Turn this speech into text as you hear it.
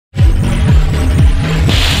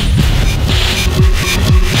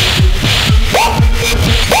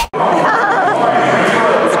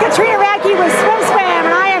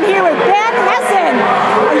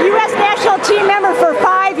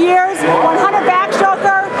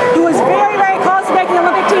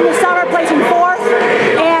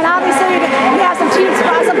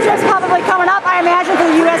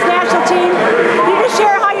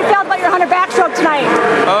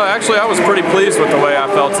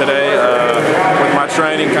today. With my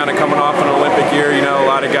training kind of coming off an Olympic year, you know, a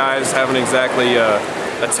lot of guys haven't exactly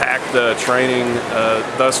attacked the training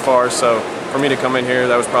thus far, so for me to come in here,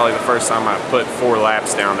 that was probably the first time I put 4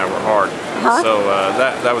 laps down that were hard. So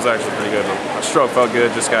that was actually pretty good. My stroke felt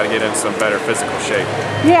good, just got to get in some better physical shape.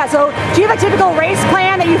 Yeah, so do you have a typical race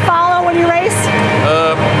plan that you follow when you race?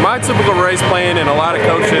 My typical race plan, and a lot of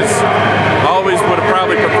coaches always would have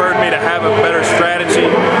probably preferred me to have a better strategy,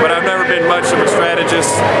 but I've never been much of a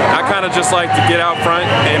strategist. I kind of just like to get out front,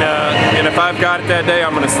 and if I've got it that day,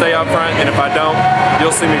 I'm going to stay out front, and if I don't,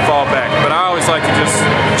 you'll see me fall back. But I always like to just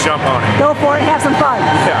jump on it. Go for it and have some fun.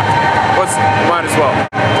 Yeah, might as well.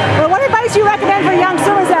 Well, what advice do you recommend for young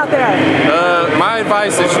swimmers out there? My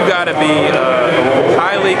advice is you got to be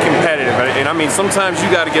highly competitive, and I mean sometimes you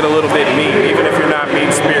got to get a little bit mean, even if you're not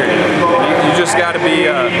mean-spirited. You just got to be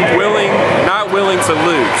not willing to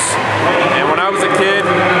lose. And when I was a kid,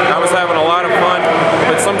 I was having a lot of fun,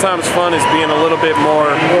 but sometimes fun is being a little bit more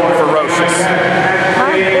ferocious.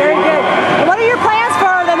 Very good. What are your plans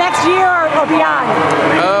for the next year or beyond?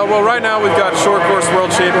 Well, right now we've got short course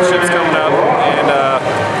world championships coming up, and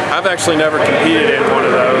I've actually never competed in one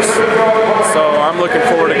of those, so I'm looking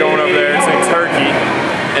forward to going over there. It's in Turkey,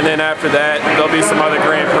 and then after that there'll be some other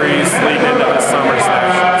Grand Prix leading into the summer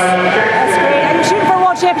nationals. That's great. Are you shooting for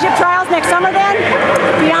world championship trials next summer then?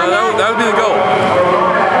 Beyond that would be the goal.